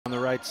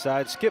right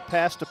side. Skip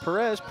pass to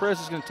Perez.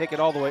 Perez is going to take it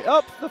all the way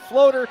up. The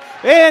floater.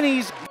 And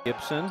he's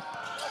Gibson.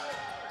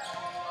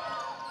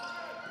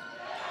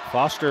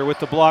 Foster with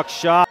the block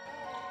shot.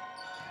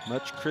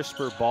 Much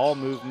crisper ball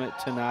movement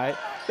tonight.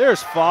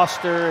 There's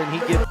Foster, and he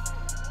gets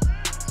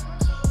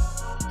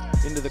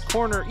into the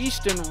corner.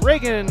 Easton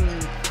Reagan,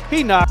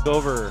 he knocked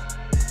over.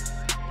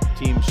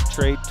 Teams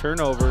trade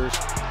turnovers,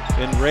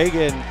 and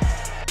Reagan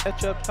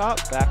catch up top,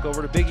 back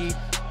over to Biggie.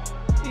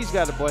 He's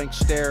got a blank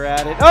stare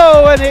at it.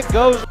 Oh, and it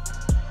goes.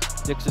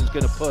 Dixon's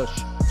going to push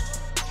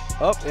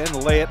up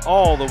and lay it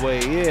all the way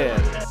in.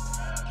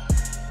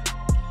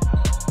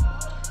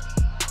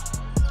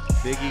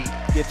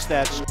 Biggie gets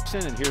that,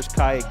 and here's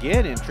Kai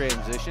again in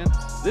transition.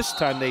 This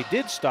time they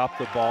did stop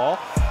the ball,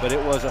 but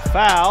it was a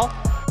foul.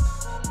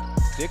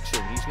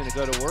 Dixon, he's going to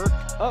go to work,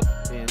 up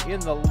and in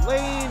the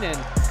lane, and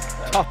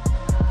tough.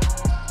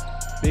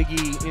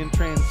 Biggie in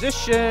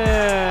transition,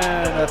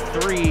 a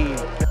three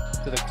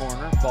to the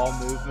corner, ball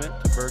movement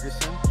to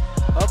Ferguson.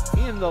 Up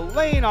in the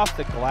lane, off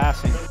the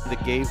glassing, the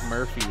Gabe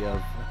Murphy of.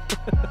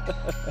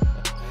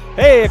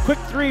 Hey, a quick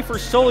three for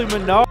Sully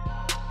Menard.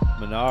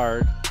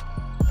 Menard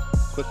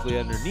quickly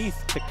underneath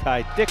to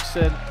Kai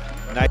Dixon.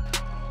 Nice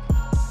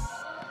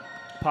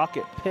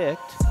pocket picked,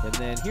 and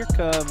then here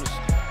comes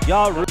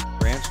Yaru.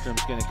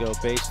 Brandstrom's going to go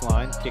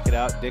baseline, kick it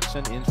out.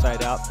 Dixon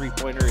inside out,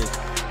 three-pointer is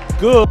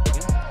good.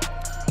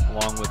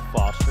 Along with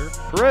Foster.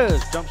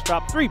 Perez jump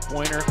stop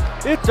three-pointer.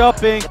 It's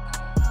upping.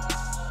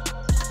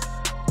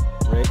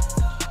 Rick.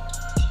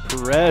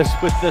 Perez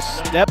with the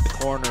step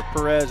corner.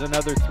 Perez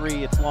another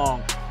three. It's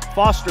long.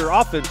 Foster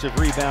offensive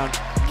rebound.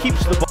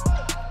 Keeps the ball.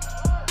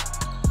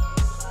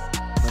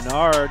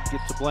 Menard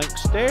gets a blank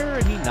stare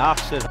and he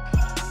knocks it.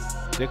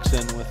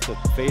 Dixon with the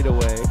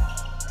fadeaway.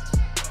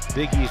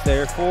 Biggie's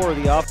there for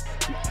the off.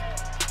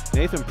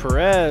 Nathan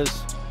Perez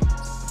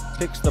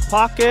picks the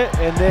pocket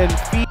and then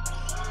feeds.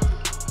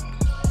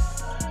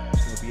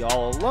 Be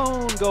all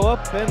alone, go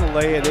up and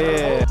lay it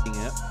in.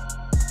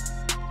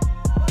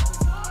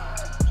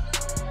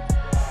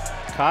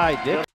 Kai Dixon.